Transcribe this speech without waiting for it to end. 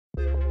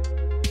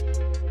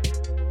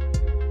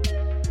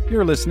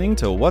You're listening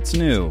to What's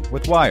New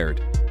with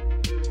Wired.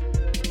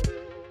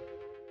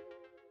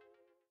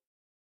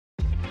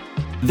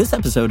 This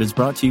episode is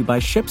brought to you by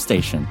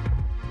ShipStation.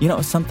 You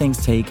know, some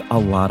things take a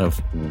lot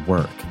of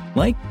work,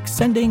 like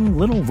sending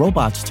little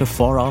robots to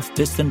far-off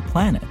distant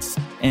planets.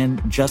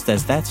 And just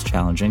as that's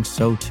challenging,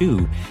 so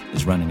too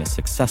is running a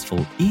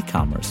successful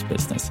e-commerce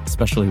business,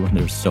 especially when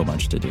there's so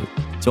much to do.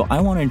 So I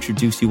want to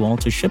introduce you all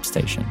to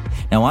ShipStation.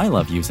 Now, I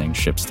love using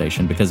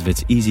ShipStation because of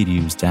its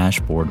easy-to-use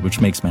dashboard,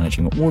 which makes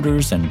managing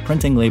orders and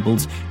printing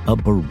labels a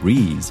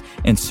breeze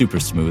and super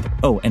smooth.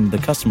 Oh, and the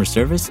customer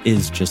service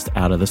is just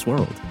out of this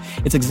world.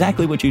 It's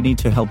exactly what you need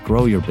to help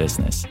grow your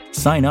business.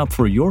 Sign up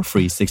for your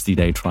free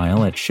 60-day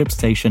trial at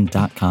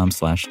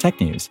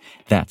shipstation.com/technews.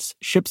 That's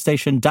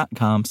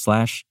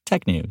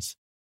shipstation.com/technews.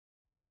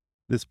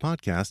 This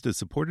podcast is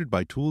supported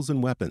by Tools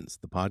and Weapons,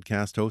 the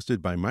podcast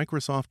hosted by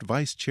Microsoft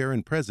Vice Chair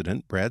and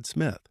President Brad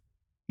Smith.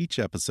 Each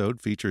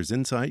episode features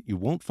insight you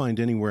won't find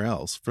anywhere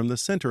else from the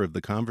center of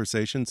the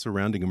conversation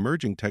surrounding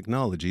emerging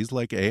technologies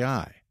like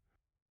AI.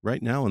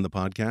 Right now on the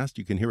podcast,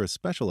 you can hear a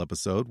special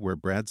episode where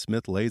Brad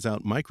Smith lays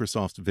out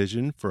Microsoft's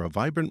vision for a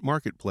vibrant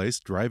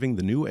marketplace driving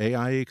the new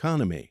AI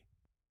economy.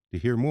 To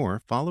hear more,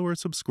 follow or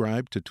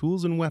subscribe to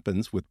Tools and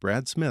Weapons with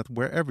Brad Smith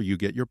wherever you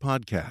get your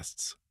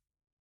podcasts.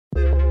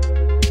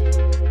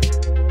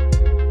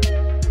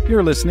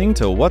 You're listening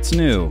to What's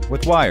New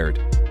with Wired.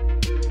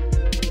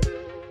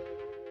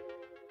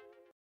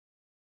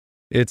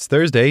 It's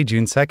Thursday,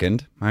 June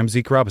 2nd. I'm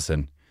Zeke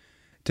Robison.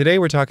 Today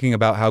we're talking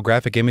about how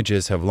graphic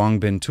images have long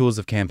been tools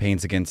of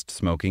campaigns against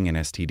smoking and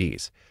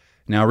STDs.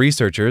 Now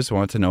researchers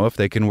want to know if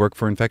they can work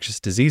for infectious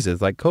diseases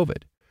like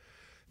COVID.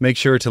 Make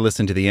sure to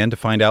listen to the end to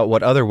find out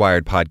what other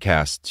Wired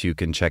podcasts you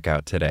can check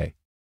out today.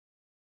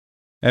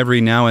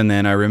 Every now and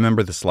then I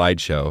remember the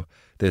slideshow.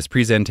 This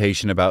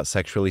presentation about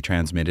sexually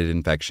transmitted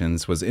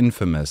infections was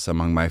infamous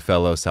among my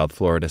fellow South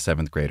Florida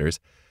 7th graders.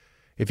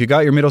 If you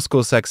got your middle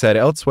school sex ed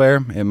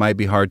elsewhere, it might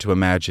be hard to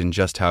imagine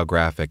just how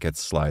graphic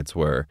its slides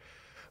were.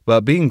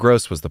 But being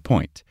gross was the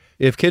point.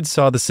 If kids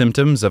saw the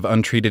symptoms of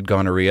untreated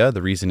gonorrhea,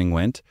 the reasoning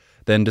went,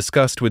 then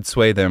disgust would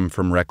sway them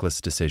from reckless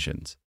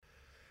decisions.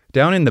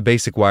 Down in the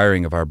basic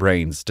wiring of our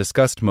brains,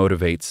 disgust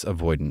motivates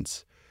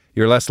avoidance.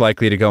 You're less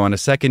likely to go on a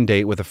second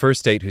date with a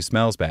first date who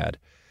smells bad.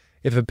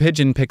 If a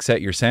pigeon picks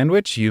at your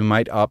sandwich, you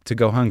might opt to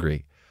go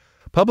hungry.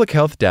 Public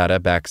health data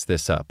backs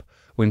this up.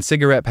 When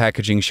cigarette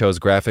packaging shows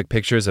graphic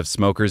pictures of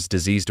smokers'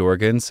 diseased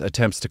organs,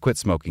 attempts to quit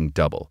smoking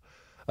double.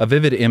 A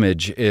vivid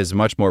image is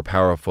much more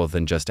powerful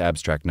than just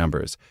abstract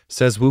numbers,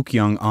 says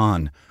Wook-Young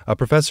Ahn, a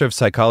professor of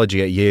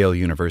psychology at Yale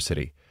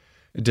University.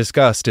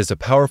 Disgust is a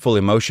powerful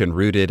emotion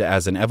rooted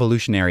as an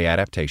evolutionary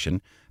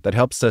adaptation that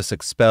helps us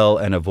expel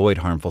and avoid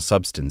harmful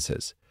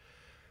substances.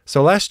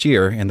 So last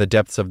year, in the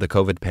depths of the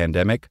COVID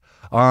pandemic,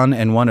 Ahn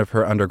and one of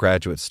her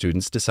undergraduate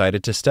students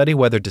decided to study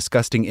whether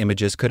disgusting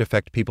images could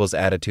affect people's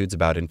attitudes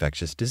about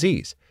infectious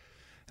disease.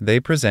 They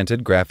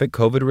presented graphic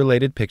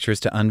COVID-related pictures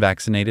to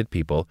unvaccinated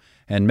people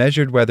and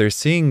measured whether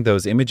seeing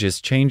those images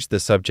changed the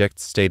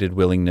subject's stated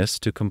willingness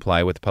to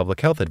comply with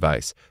public health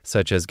advice,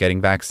 such as getting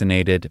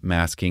vaccinated,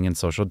 masking, and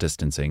social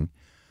distancing.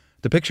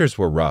 The pictures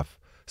were rough,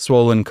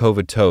 swollen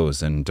COVID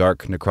toes and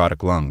dark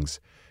necrotic lungs.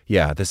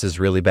 Yeah, this is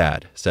really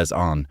bad, says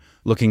Ahn,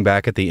 looking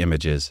back at the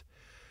images.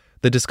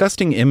 The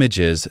disgusting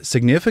images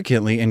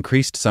significantly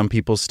increased some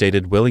people's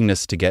stated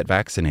willingness to get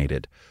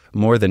vaccinated,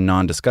 more than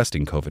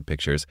non-disgusting COVID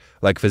pictures,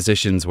 like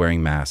physicians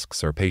wearing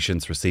masks or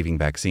patients receiving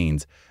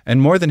vaccines,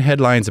 and more than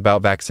headlines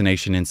about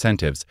vaccination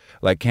incentives,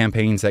 like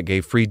campaigns that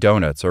gave free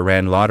donuts or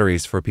ran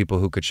lotteries for people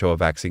who could show a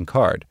vaccine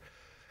card.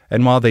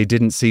 And while they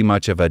didn't see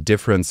much of a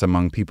difference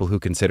among people who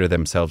consider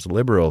themselves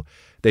liberal,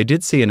 they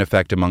did see an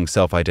effect among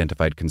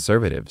self-identified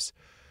conservatives.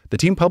 The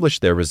team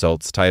published their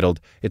results titled,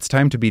 "It's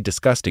Time to Be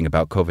Disgusting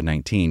About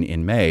COVID-19"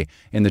 in May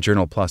in the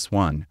journal PLOS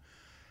ONE.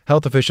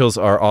 Health officials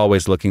are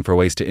always looking for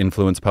ways to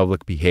influence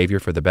public behavior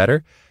for the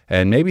better,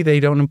 and maybe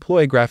they don't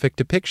employ graphic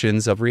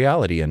depictions of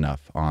reality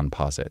enough, Ahn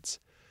posits.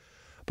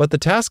 But the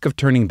task of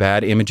turning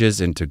bad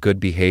images into good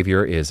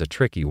behavior is a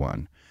tricky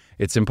one.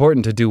 It's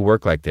important to do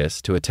work like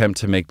this to attempt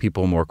to make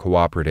people more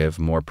cooperative,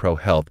 more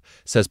pro-health,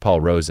 says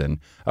Paul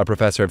Rosen, a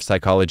professor of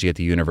psychology at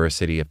the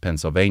University of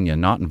Pennsylvania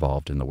not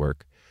involved in the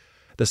work.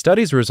 The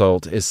study's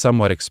result is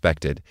somewhat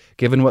expected,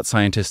 given what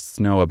scientists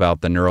know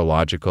about the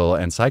neurological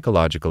and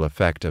psychological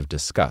effect of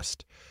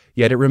disgust.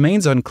 Yet it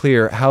remains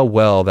unclear how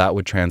well that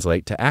would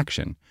translate to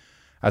action.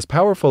 As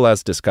powerful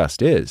as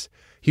disgust is,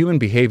 human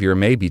behavior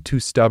may be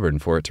too stubborn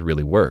for it to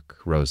really work,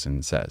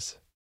 Rosen says.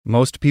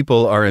 Most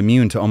people are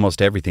immune to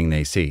almost everything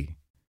they see.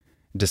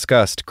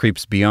 Disgust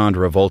creeps beyond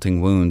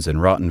revolting wounds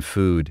and rotten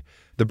food.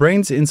 The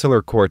brain's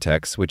insular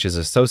cortex, which is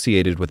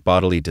associated with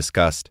bodily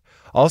disgust,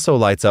 also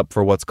lights up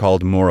for what's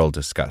called moral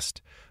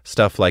disgust,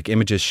 stuff like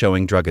images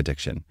showing drug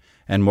addiction,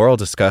 and moral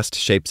disgust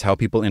shapes how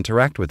people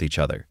interact with each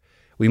other.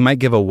 We might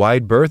give a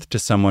wide berth to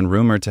someone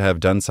rumored to have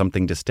done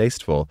something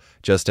distasteful,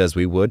 just as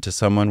we would to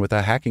someone with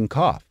a hacking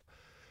cough.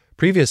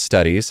 Previous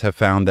studies have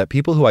found that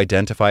people who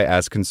identify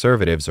as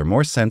conservatives are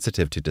more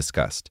sensitive to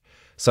disgust.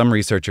 Some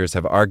researchers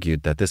have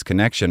argued that this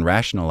connection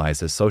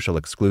rationalizes social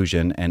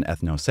exclusion and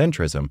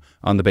ethnocentrism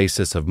on the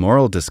basis of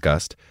moral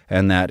disgust,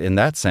 and that, in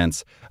that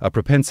sense, a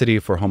propensity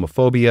for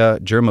homophobia,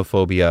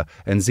 germophobia,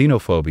 and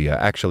xenophobia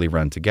actually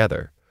run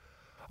together.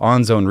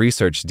 On's own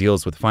research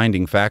deals with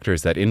finding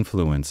factors that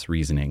influence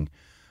reasoning.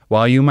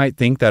 While you might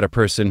think that a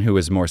person who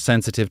is more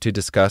sensitive to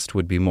disgust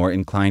would be more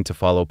inclined to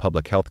follow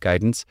public health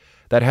guidance,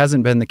 that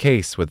hasn't been the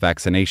case with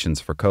vaccinations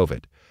for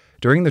COVID.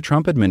 During the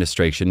Trump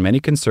administration,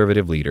 many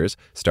conservative leaders,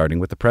 starting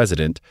with the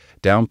president,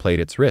 downplayed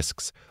its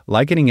risks,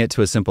 likening it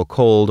to a simple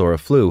cold or a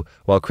flu,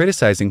 while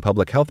criticizing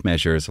public health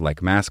measures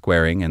like mask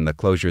wearing and the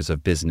closures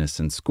of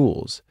business and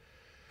schools.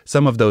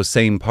 Some of those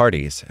same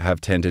parties have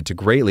tended to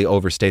greatly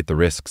overstate the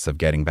risks of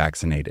getting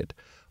vaccinated.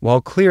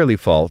 While clearly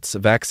false,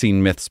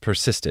 vaccine myths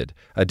persisted,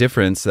 a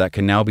difference that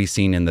can now be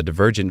seen in the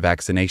divergent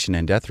vaccination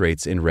and death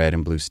rates in red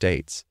and blue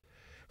states.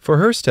 For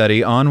her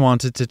study, On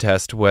wanted to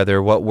test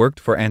whether what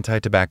worked for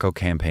anti-tobacco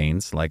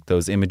campaigns, like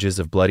those images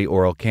of bloody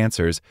oral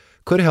cancers,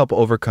 could help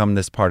overcome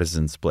this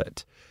partisan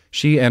split.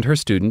 She and her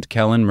student,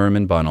 Kellen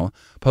Merman Bunnell,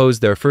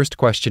 posed their first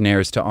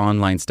questionnaires to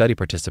online study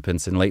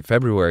participants in late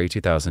February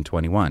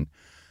 2021.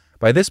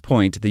 By this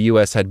point, the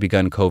U.S. had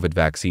begun COVID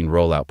vaccine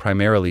rollout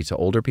primarily to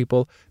older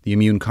people, the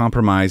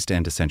immune-compromised,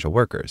 and essential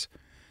workers.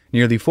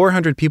 Nearly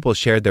 400 people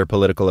shared their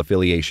political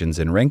affiliations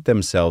and ranked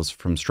themselves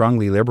from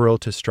strongly liberal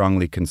to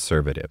strongly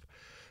conservative.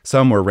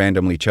 Some were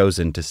randomly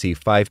chosen to see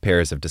 5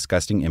 pairs of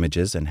disgusting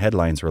images and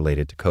headlines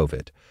related to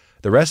COVID.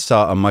 The rest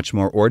saw a much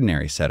more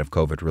ordinary set of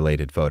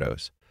COVID-related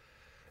photos.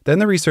 Then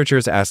the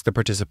researchers asked the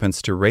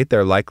participants to rate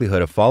their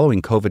likelihood of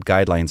following COVID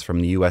guidelines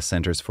from the U.S.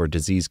 Centers for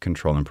Disease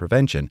Control and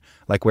Prevention,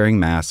 like wearing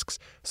masks,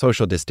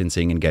 social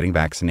distancing, and getting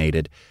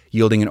vaccinated,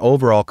 yielding an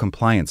overall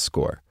compliance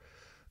score.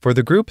 For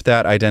the group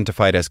that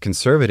identified as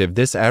conservative,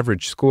 this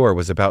average score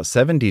was about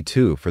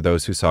 72 for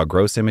those who saw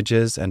gross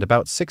images and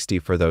about 60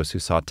 for those who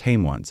saw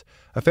tame ones,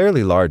 a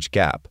fairly large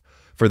gap.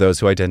 For those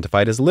who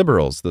identified as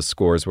liberals, the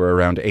scores were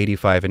around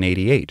 85 and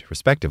 88,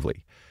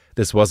 respectively.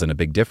 This wasn't a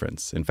big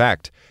difference. In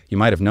fact, you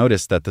might have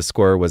noticed that the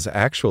score was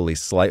actually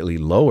slightly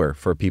lower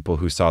for people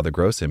who saw the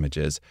gross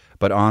images,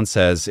 but On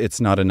says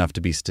it's not enough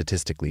to be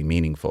statistically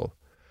meaningful.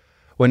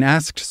 When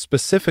asked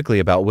specifically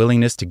about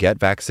willingness to get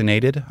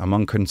vaccinated,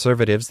 among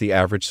conservatives the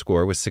average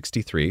score was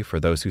 63 for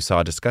those who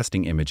saw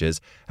disgusting images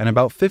and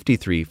about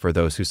 53 for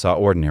those who saw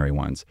ordinary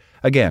ones.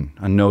 Again,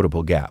 a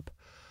notable gap.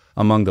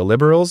 Among the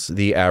liberals,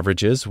 the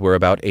averages were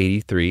about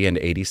 83 and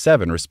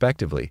 87,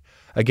 respectively.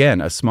 Again,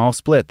 a small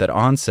split that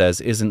On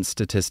says isn't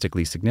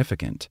statistically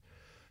significant.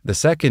 The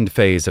second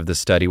phase of the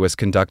study was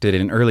conducted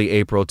in early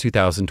April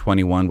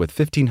 2021 with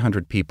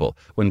 1,500 people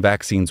when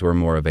vaccines were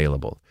more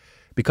available.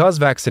 Because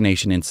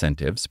vaccination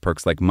incentives,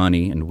 perks like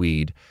money and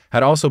weed,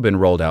 had also been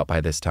rolled out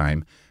by this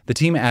time, the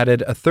team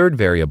added a third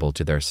variable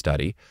to their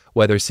study,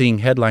 whether seeing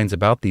headlines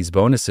about these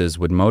bonuses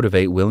would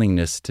motivate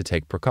willingness to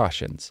take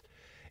precautions.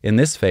 In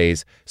this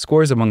phase,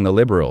 scores among the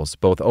liberals,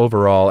 both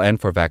overall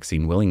and for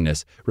vaccine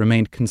willingness,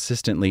 remained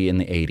consistently in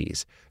the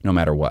 80s, no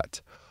matter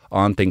what.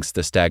 On thinks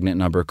the stagnant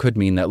number could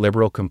mean that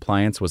liberal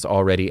compliance was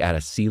already at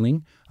a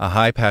ceiling, a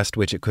high past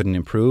which it couldn't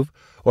improve,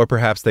 or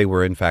perhaps they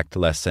were in fact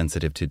less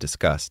sensitive to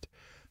disgust.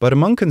 But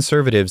among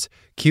conservatives,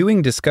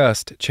 cueing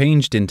disgust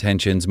changed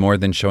intentions more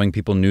than showing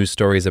people news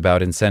stories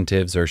about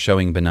incentives or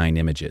showing benign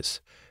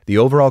images. The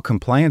overall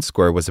compliance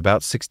score was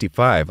about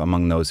 65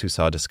 among those who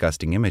saw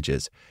disgusting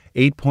images,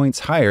 8 points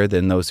higher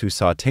than those who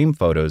saw tame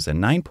photos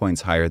and 9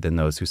 points higher than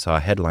those who saw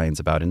headlines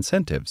about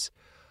incentives.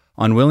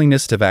 On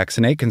willingness to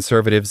vaccinate,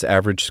 conservatives'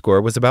 average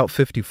score was about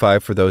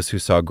 55 for those who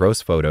saw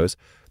gross photos,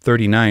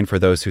 39 for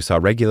those who saw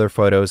regular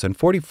photos, and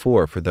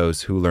 44 for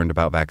those who learned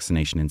about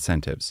vaccination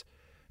incentives.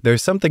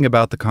 There's something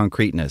about the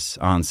concreteness,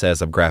 On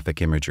says, of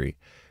graphic imagery.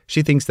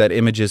 She thinks that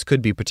images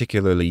could be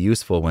particularly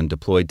useful when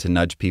deployed to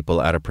nudge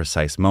people at a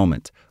precise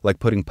moment, like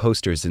putting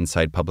posters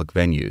inside public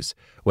venues.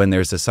 When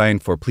there's a sign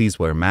for "Please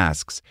wear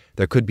masks,"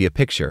 there could be a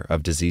picture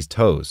of diseased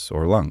toes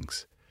or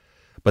lungs.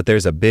 But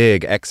there's a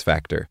big X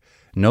factor.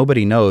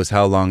 Nobody knows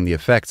how long the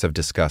effects of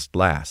disgust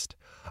last.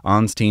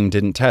 On's team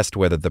didn't test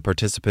whether the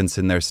participants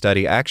in their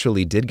study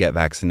actually did get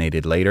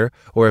vaccinated later,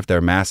 or if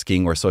their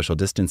masking or social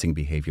distancing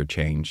behavior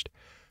changed.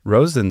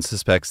 Rosen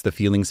suspects the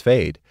feelings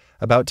fade.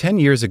 About 10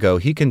 years ago,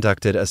 he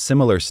conducted a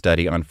similar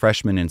study on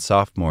freshmen and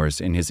sophomores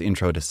in his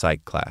Intro to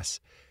Psych class.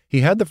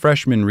 He had the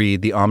freshmen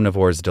read The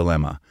Omnivore's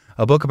Dilemma,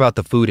 a book about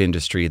the food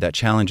industry that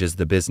challenges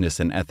the business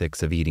and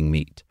ethics of eating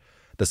meat.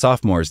 The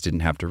sophomores didn't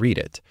have to read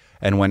it,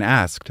 and when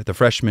asked, the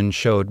freshmen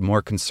showed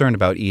more concern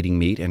about eating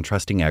meat and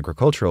trusting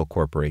agricultural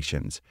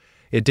corporations.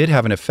 It did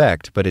have an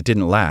effect, but it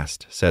didn't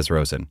last, says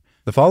Rosen.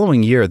 The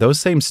following year, those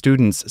same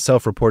students'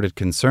 self-reported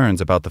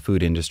concerns about the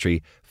food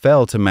industry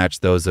fell to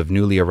match those of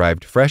newly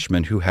arrived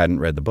freshmen who hadn't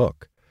read the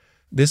book.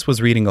 This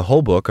was reading a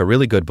whole book, a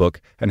really good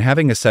book, and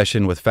having a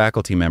session with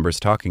faculty members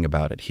talking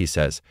about it, he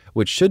says,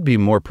 which should be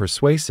more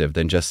persuasive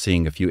than just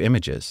seeing a few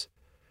images.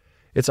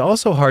 It's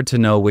also hard to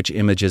know which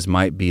images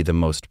might be the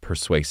most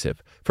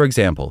persuasive. For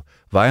example,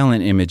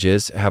 violent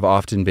images have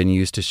often been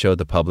used to show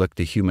the public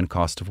the human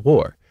cost of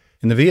war.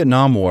 In the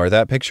Vietnam War,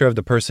 that picture of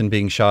the person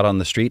being shot on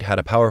the street had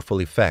a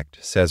powerful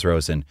effect, says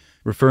Rosen,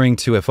 referring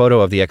to a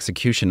photo of the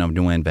execution of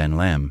Nguyen Ben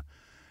Lem.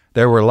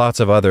 There were lots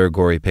of other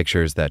gory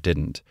pictures that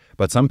didn't,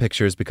 but some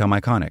pictures become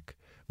iconic.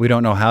 We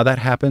don't know how that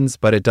happens,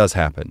 but it does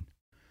happen.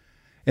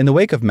 In the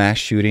wake of mass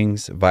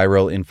shootings,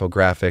 viral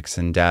infographics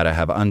and data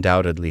have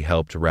undoubtedly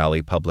helped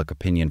rally public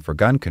opinion for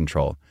gun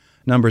control.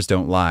 Numbers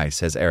don't lie,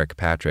 says Eric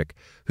Patrick,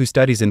 who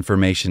studies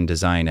information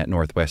design at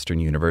Northwestern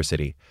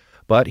University.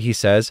 But, he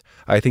says,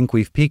 I think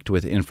we've peaked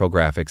with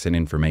infographics and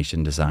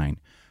information design.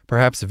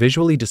 Perhaps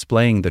visually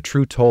displaying the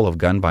true toll of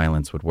gun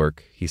violence would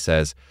work, he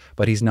says,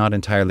 but he's not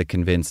entirely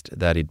convinced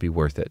that it'd be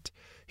worth it.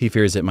 He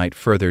fears it might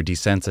further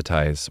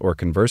desensitize or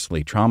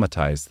conversely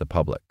traumatize the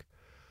public.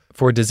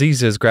 For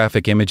diseases,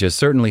 graphic images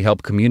certainly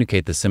help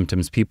communicate the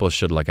symptoms people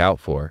should look out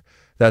for.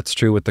 That's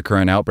true with the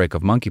current outbreak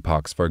of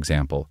monkeypox, for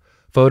example.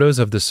 Photos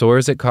of the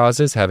sores it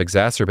causes have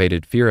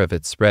exacerbated fear of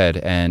its spread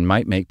and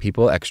might make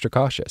people extra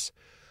cautious.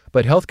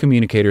 But health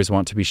communicators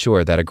want to be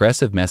sure that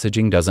aggressive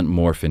messaging doesn't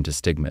morph into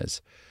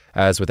stigmas.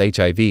 As with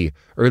HIV,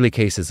 early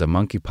cases of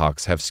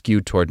monkeypox have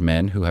skewed toward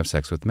men who have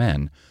sex with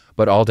men,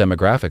 but all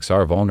demographics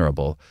are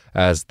vulnerable,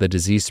 as the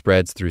disease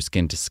spreads through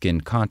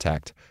skin-to-skin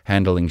contact,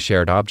 handling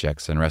shared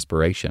objects, and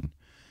respiration.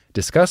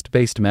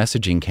 Disgust-based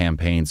messaging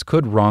campaigns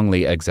could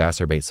wrongly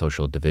exacerbate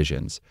social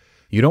divisions.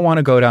 You don't want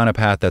to go down a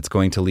path that's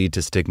going to lead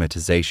to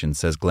stigmatization,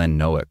 says Glenn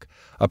Noack,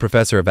 a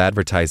professor of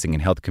advertising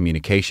and health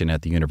communication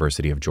at the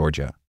University of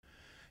Georgia.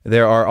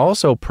 There are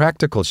also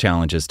practical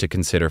challenges to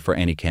consider for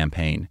any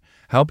campaign.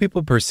 How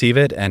people perceive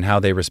it and how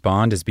they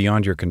respond is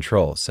beyond your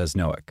control, says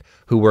Noack,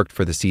 who worked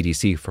for the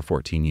CDC for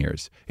 14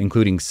 years,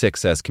 including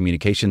 6 as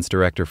communications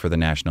director for the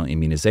National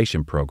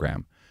Immunization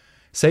Program.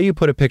 Say you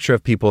put a picture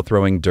of people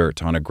throwing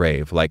dirt on a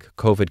grave, like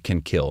COVID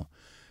can kill.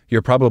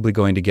 You're probably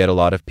going to get a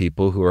lot of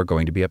people who are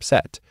going to be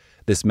upset.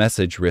 This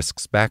message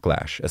risks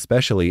backlash,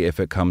 especially if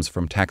it comes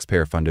from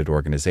taxpayer-funded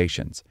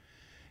organizations.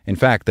 In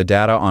fact, the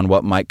data on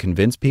what might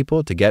convince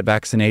people to get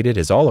vaccinated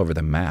is all over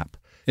the map.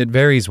 It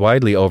varies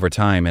widely over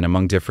time and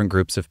among different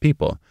groups of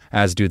people,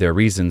 as do their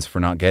reasons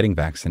for not getting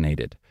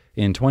vaccinated.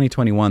 In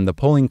 2021, the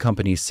polling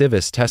company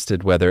Civis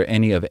tested whether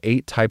any of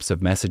 8 types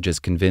of messages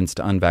convinced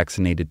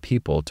unvaccinated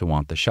people to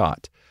want the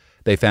shot.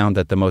 They found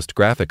that the most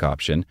graphic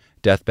option,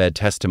 deathbed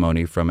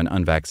testimony from an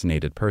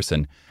unvaccinated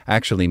person,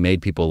 actually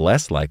made people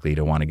less likely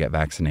to want to get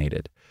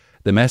vaccinated.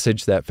 The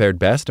message that fared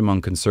best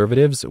among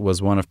conservatives was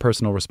one of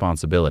personal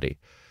responsibility.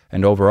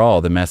 And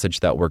overall, the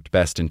message that worked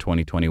best in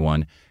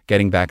 2021,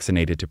 getting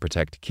vaccinated to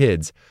protect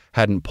kids,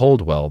 hadn't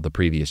polled well the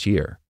previous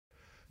year.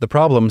 The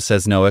problem,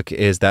 says Noack,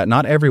 is that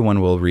not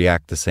everyone will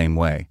react the same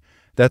way.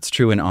 That's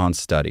true in On's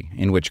study,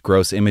 in which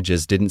gross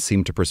images didn't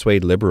seem to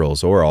persuade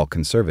liberals or all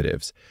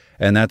conservatives.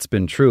 And that's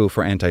been true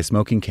for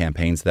anti-smoking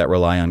campaigns that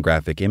rely on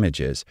graphic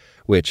images,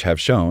 which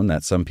have shown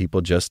that some people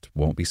just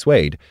won't be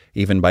swayed,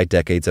 even by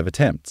decades of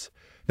attempts.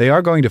 They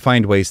are going to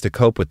find ways to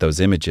cope with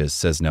those images,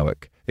 says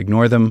Noack.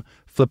 Ignore them,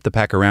 flip the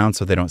pack around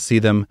so they don't see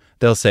them.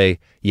 They'll say,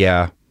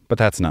 yeah, but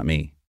that's not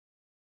me.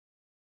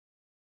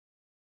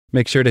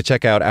 Make sure to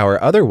check out our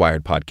other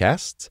Wired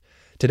podcasts.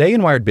 Today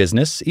in Wired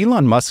Business,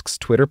 Elon Musk's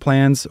Twitter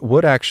plans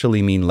would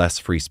actually mean less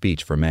free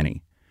speech for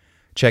many.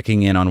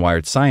 Checking in on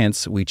Wired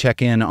Science, we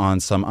check in on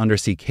some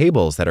undersea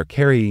cables that are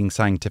carrying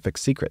scientific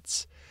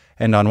secrets.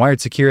 And on Wired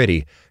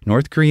Security,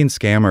 North Korean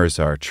scammers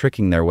are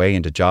tricking their way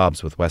into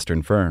jobs with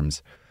Western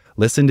firms.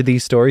 Listen to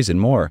these stories and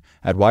more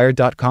at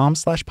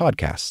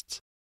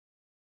wired.com/podcasts.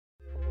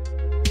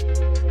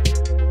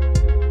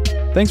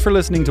 Thanks for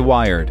listening to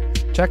Wired.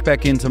 Check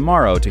back in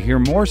tomorrow to hear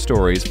more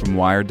stories from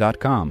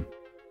Wired.com.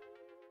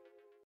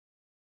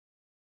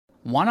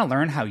 Want to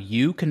learn how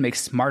you can make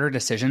smarter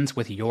decisions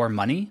with your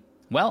money?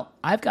 Well,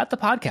 I've got the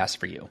podcast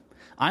for you.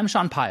 I'm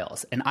Sean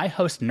Piles, and I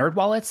host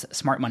NerdWallet's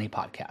Smart Money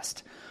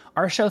Podcast.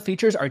 Our show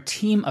features our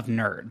team of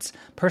nerds,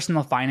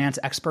 personal finance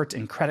experts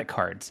in credit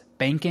cards,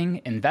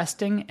 banking,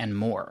 investing, and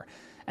more.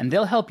 And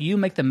they'll help you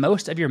make the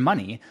most of your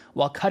money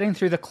while cutting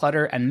through the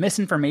clutter and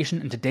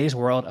misinformation in today's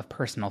world of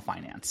personal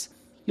finance.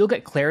 You'll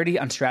get clarity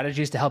on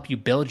strategies to help you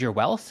build your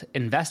wealth,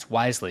 invest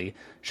wisely,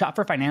 shop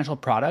for financial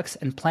products,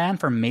 and plan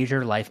for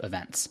major life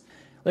events.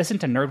 Listen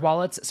to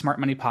NerdWallet's Smart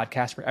Money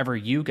Podcast wherever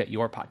you get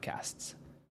your podcasts.